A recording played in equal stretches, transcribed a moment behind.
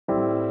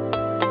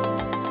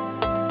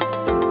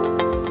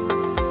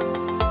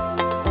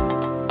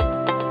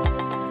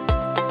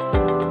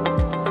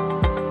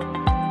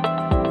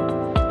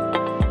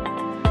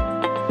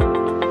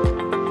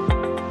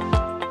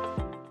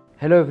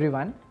Hello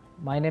everyone,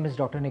 my name is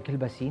Dr. Nikhil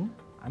Bhasin.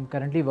 I'm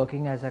currently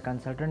working as a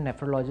consultant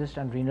nephrologist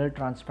and renal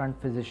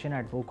transplant physician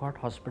at Wockhardt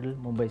Hospital,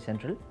 Mumbai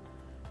Central.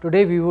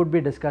 Today we would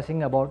be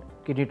discussing about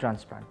kidney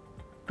transplant.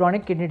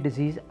 Chronic kidney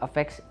disease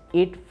affects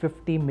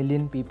 850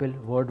 million people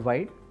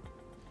worldwide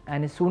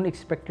and is soon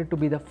expected to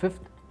be the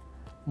fifth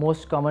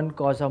most common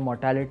cause of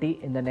mortality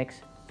in the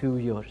next few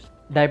years.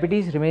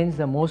 Diabetes remains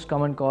the most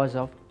common cause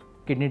of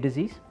kidney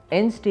disease.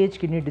 End-stage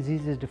kidney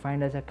disease is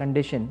defined as a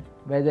condition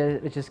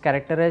which is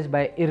characterized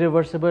by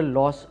irreversible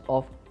loss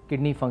of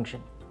kidney function.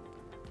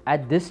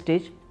 At this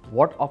stage,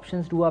 what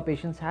options do our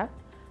patients have?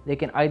 They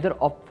can either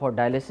opt for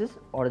dialysis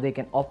or they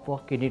can opt for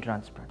kidney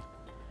transplant.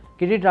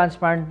 Kidney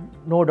transplant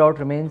no doubt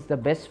remains the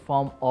best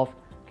form of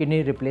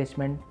kidney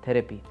replacement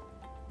therapy.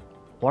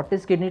 What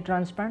is kidney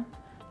transplant?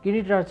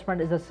 Kidney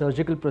transplant is a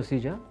surgical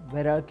procedure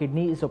where a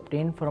kidney is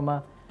obtained from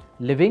a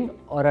living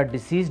or a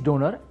deceased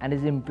donor and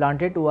is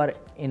implanted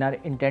in our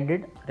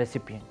intended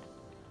recipient.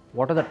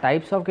 What are the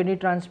types of kidney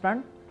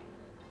transplant?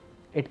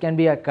 It can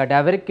be a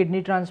cadaveric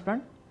kidney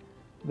transplant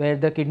where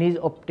the kidney is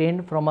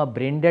obtained from a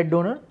brain dead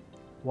donor.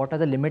 What are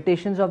the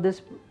limitations of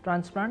this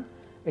transplant?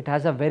 It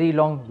has a very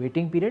long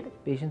waiting period.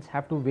 Patients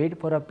have to wait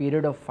for a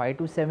period of 5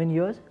 to 7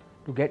 years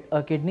to get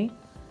a kidney,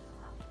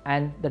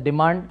 and the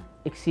demand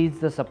exceeds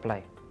the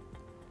supply.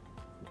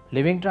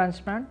 Living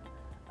transplant.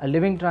 A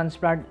living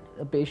transplant,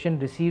 a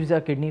patient receives a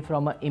kidney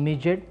from an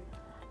immediate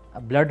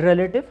blood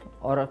relative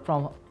or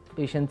from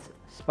patient's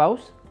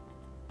spouse.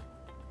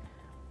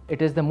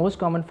 It is the most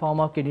common form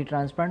of kidney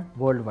transplant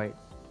worldwide.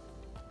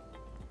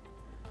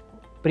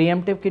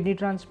 Preemptive kidney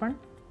transplant.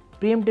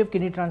 Preemptive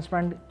kidney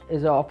transplant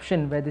is an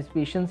option where these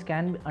patients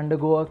can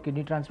undergo a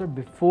kidney transplant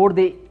before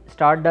they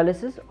start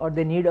dialysis, or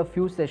they need a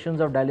few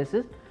sessions of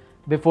dialysis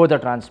before the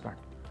transplant.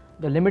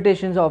 The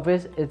limitations of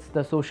it is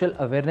the social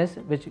awareness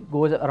which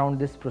goes around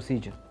this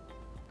procedure.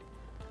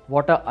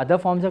 What are other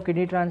forms of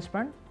kidney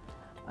transplant?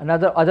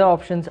 Other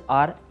options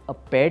are a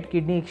paired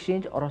kidney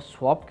exchange or a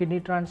swap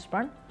kidney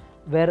transplant,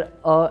 where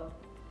a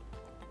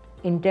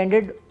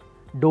intended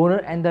donor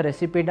and the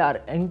recipient are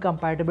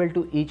incompatible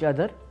to each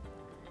other,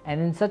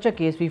 and in such a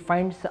case we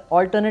find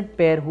alternate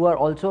pair who are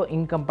also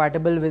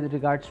incompatible with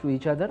regards to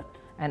each other,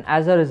 and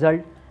as a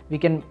result we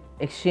can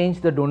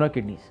exchange the donor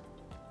kidneys.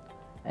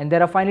 And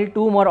there are finally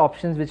two more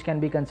options which can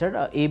be considered: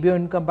 ABO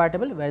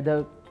incompatible, where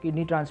the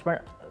kidney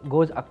transplant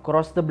goes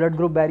across the blood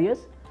group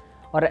barriers,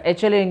 or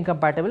HLA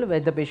incompatible, where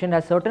the patient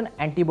has certain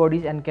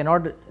antibodies and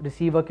cannot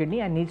receive a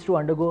kidney and needs to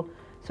undergo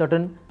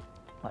certain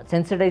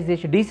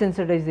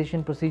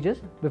desensitization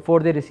procedures before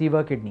they receive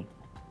a kidney.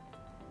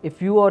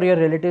 If you or your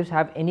relatives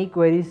have any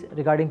queries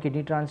regarding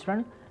kidney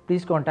transplant,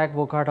 please contact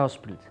Wockhardt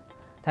Hospitals.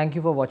 Thank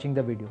you for watching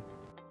the video.